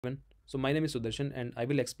So my name is Sudarshan and I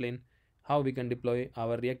will explain how we can deploy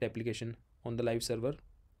our React application on the live server.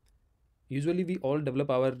 Usually we all develop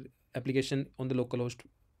our application on the localhost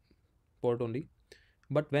port only,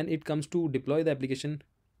 but when it comes to deploy the application,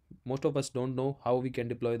 most of us don't know how we can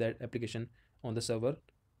deploy that application on the server.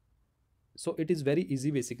 So it is very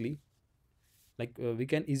easy basically. We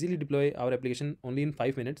can easily deploy our application only in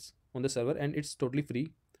 5 minutes on the server and it's totally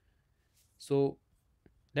free. So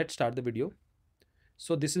let's start the video.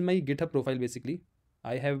 So this is my GitHub profile basically.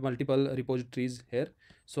 I have multiple repositories here.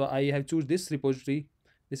 So I have choose this repository.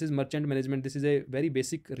 This is merchant management. This is a very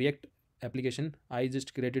basic React application. I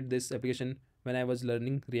just created this application when I was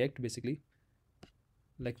learning React basically,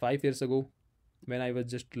 like 5 years ago when I was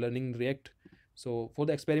just learning React. So for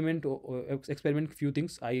the experiment few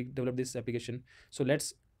things, I developed this application. So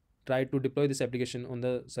let's try to deploy this application on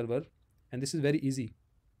the server, and this is very easy.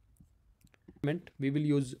 We will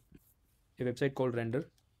use a website called Render.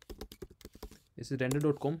 This is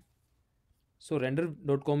render.com. So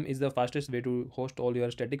render.com is the fastest way to host all your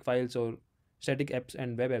static files or static apps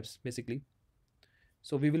and web apps basically.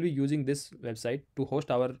 So we will be using this website to host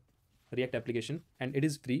our React application and it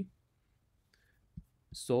is free.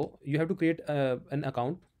 So you have to create an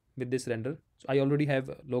account with this Render. So I already have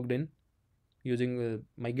logged in using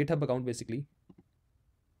my GitHub account basically.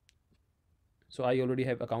 So I already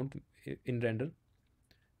have account in Render.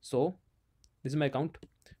 So this is my account.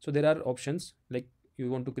 So there are options like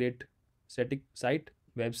you want to create static site,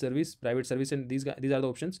 web service, private service, and these are the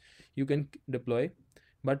options you can deploy.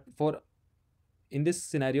 But in this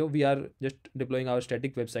scenario, we are just deploying our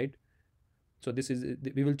static website. So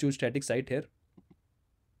we will choose static site here.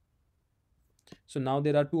 So now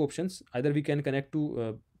there are two options. Either we can connect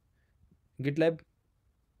to GitLab,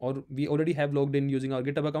 or we already have logged in using our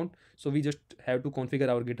GitHub account. So we just have to configure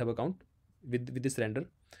our GitHub account with this Render.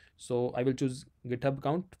 So I will choose GitHub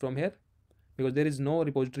account from here because there is no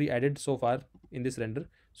repository added so far in this Render.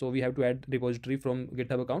 So we have to add repository from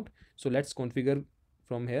GitHub account. So let's configure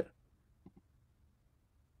from here.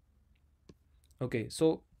 Okay,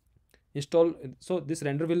 so install. So this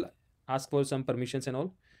Render will ask for some permissions and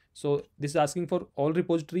all. So this is asking for all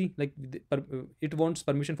repository, like it wants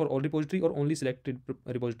permission for all repository or only selected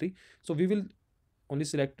repository. So we will only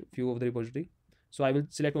select few of the repository. So I will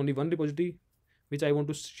select only one repository which I want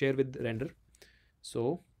to share with Render.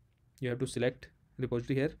 So you have to select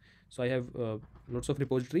repository here. So I have lots of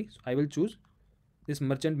repository. So I will choose this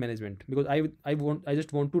merchant management because I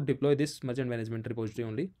just want to deploy this merchant management repository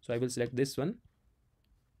only. So I will select this one.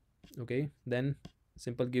 Okay, then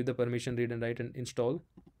simple give the permission, read and write, and install.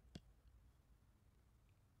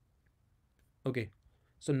 Okay,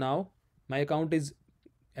 so now my account is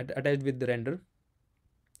attached with the Render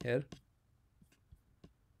here.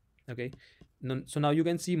 Okay, so now you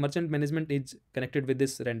can see merchant management is connected with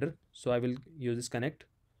this Render. So I will use this connect.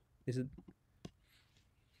 This is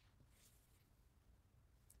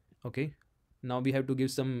okay. Now we have to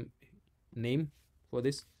give some name for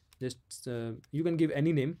this. Just you can give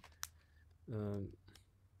any name.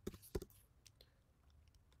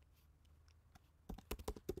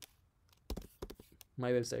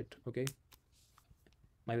 My website. Okay,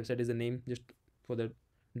 my website is the name just for the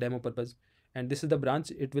demo purpose, and this is the branch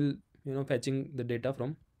it will fetching the data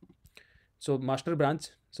from. So master branch.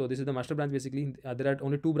 So this is the master branch basically. There are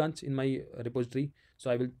only two branch in my repository, so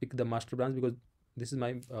I will pick the master branch because this is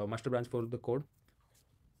my master branch for the code.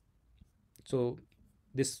 So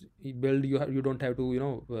this build you don't have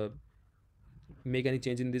to make any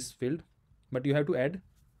change in this field, but you have to add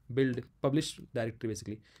build publish directory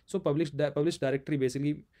basically. So publish directory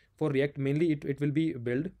basically for React mainly it will be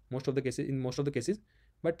build most of the cases,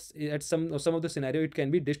 but at some of the scenario it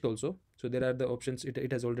can be dist also. So there are the options.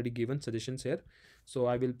 It has already given suggestions here. So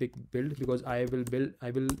I will pick build because I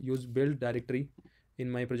will use build directory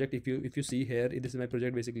in my project. If you see here, this is my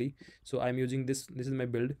project basically. So I'm using this is my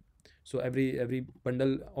build. So every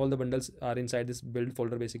bundle, all the bundles are inside this build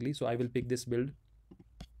folder basically. So I will pick this build.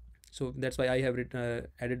 So that's why I have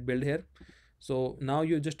added build here. So now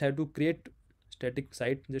you just have to create static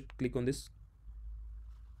site. Just click on this.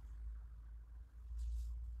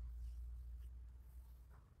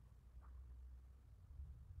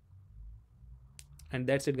 And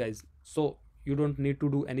that's it guys. So you don't need to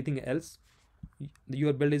do anything else.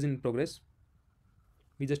 Your build is in progress.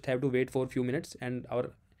 We just have to wait for a few minutes and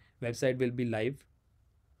our website will be live.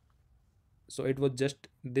 So it was just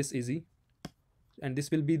this easy, and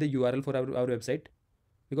this will be the URL for our website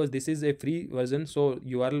because this is a free version. So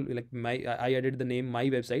URL like I added the name my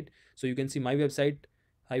website. So you can see my website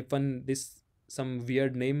hyphen this some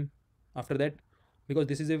weird name after that because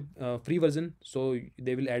this is a free version. So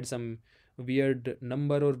they will add some weird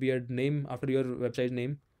number or weird name after your website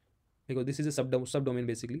name, because this is a subdomain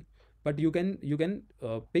basically. But you can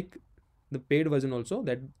pick the paid version also.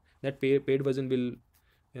 That paid version will,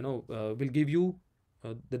 will give you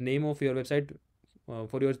the name of your website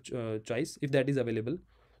for your choice, if that is available.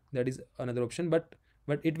 That is another option. But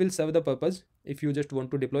it will serve the purpose if you just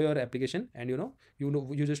want to deploy your application, and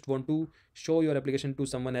you just want to show your application to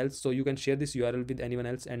someone else, so you can share this URL with anyone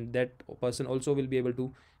else, and that person also will be able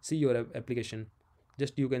to see your application,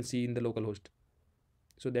 just you can see in the local host.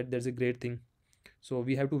 So that's a great thing. So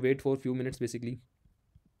we have to wait for a few minutes basically.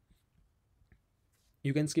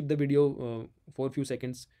 You can skip the video for a few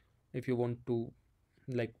seconds if you want to,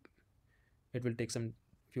 like, it will take some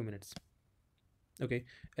few minutes. Okay,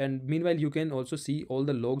 and meanwhile you can also see all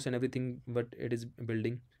the logs and everything what it is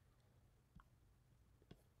building.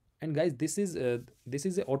 And guys, this is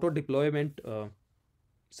a auto deployment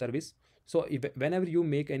service. So whenever you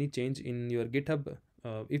make any change in your GitHub,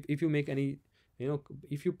 if you make any,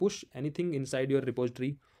 if you push anything inside your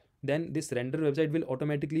repository, then this render website will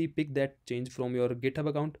automatically pick that change from your GitHub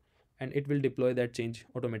account, and it will deploy that change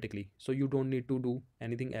automatically, so you don't need to do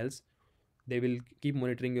anything else. They will keep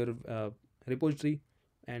monitoring your repository,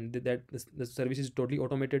 and the service is totally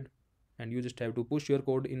automated, and you just have to push your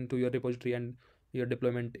code into your repository, and your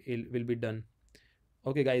deployment will be done.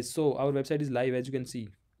 Okay guys, so our website is live, as you can see.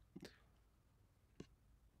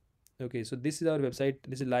 Okay, so this is our website,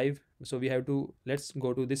 this is live. So we have to, let's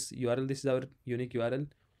go to this URL. This is our unique URL.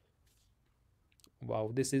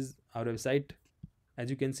 Wow, this is our website. As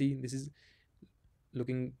you can see, this is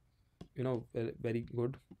looking, very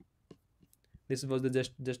good. This was the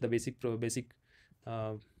just the basic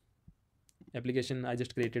uh, application I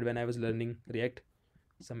just created when I was learning React,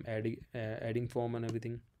 some adding form and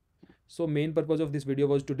everything. So main purpose of this video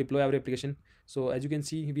was to deploy our application. So as you can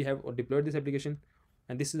see, we have deployed this application,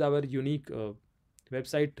 and this is our unique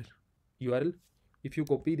website URL. If you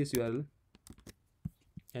copy this URL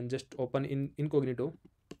and just open in incognito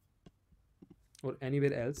or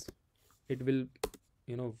anywhere else, it will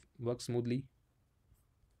work smoothly.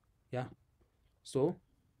 Yeah, so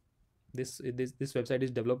this website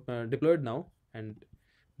is deployed now, and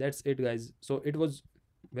that's it guys. So it was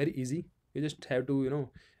very easy. You just have to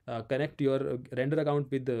connect your render account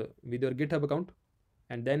with your GitHub account,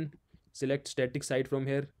 and then select static site from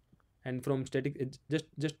here. And from static,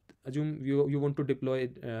 just assume you want to deploy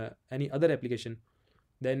any other application.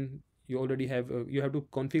 Then you already have you have to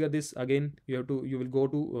configure this again. You will go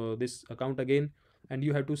to this account again, and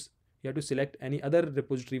you have to select any other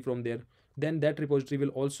repository from there. Then that repository will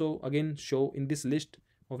also again show in this list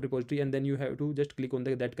of repository, and then you have to just click on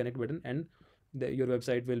that connect button, and your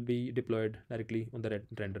website will be deployed directly on the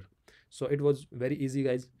render. So it was very easy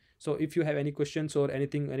guys. So if you have any questions or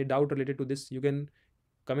anything, any doubt related to this, you can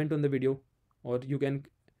comment on the video, or you can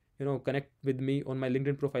connect with me on my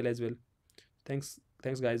LinkedIn profile as well. Thanks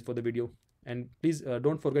guys for the video. And please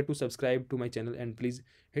don't forget to subscribe to my channel, and please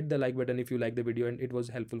hit the like button if you like the video and it was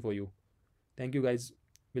helpful for you. Thank you guys.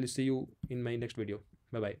 We'll see you in my next video.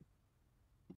 Bye bye.